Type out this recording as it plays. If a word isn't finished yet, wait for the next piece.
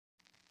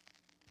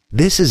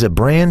This is a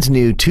brand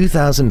new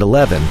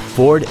 2011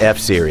 Ford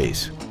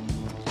F-Series.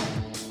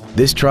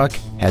 This truck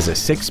has a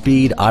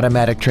 6-speed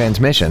automatic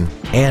transmission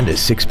and a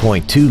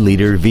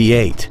 6.2-liter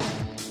V8.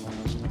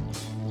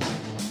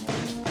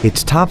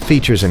 Its top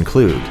features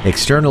include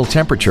external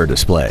temperature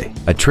display,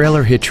 a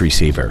trailer hitch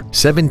receiver,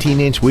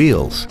 17-inch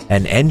wheels,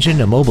 an engine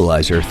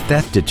immobilizer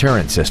theft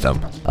deterrent system,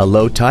 a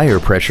low tire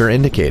pressure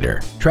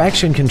indicator,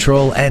 traction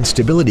control and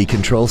stability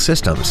control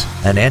systems,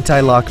 an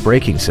anti-lock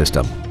braking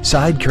system,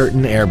 side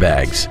curtain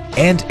airbags,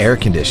 and air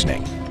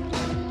conditioning.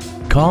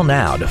 Call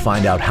now to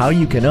find out how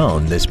you can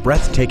own this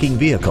breathtaking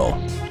vehicle.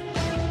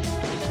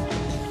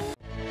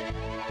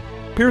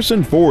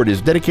 Pearson Ford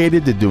is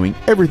dedicated to doing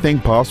everything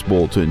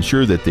possible to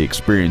ensure that the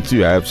experience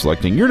you have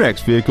selecting your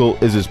next vehicle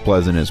is as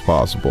pleasant as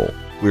possible.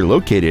 We're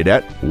located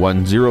at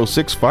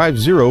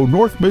 10650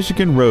 North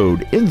Michigan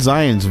Road in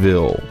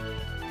Zionsville.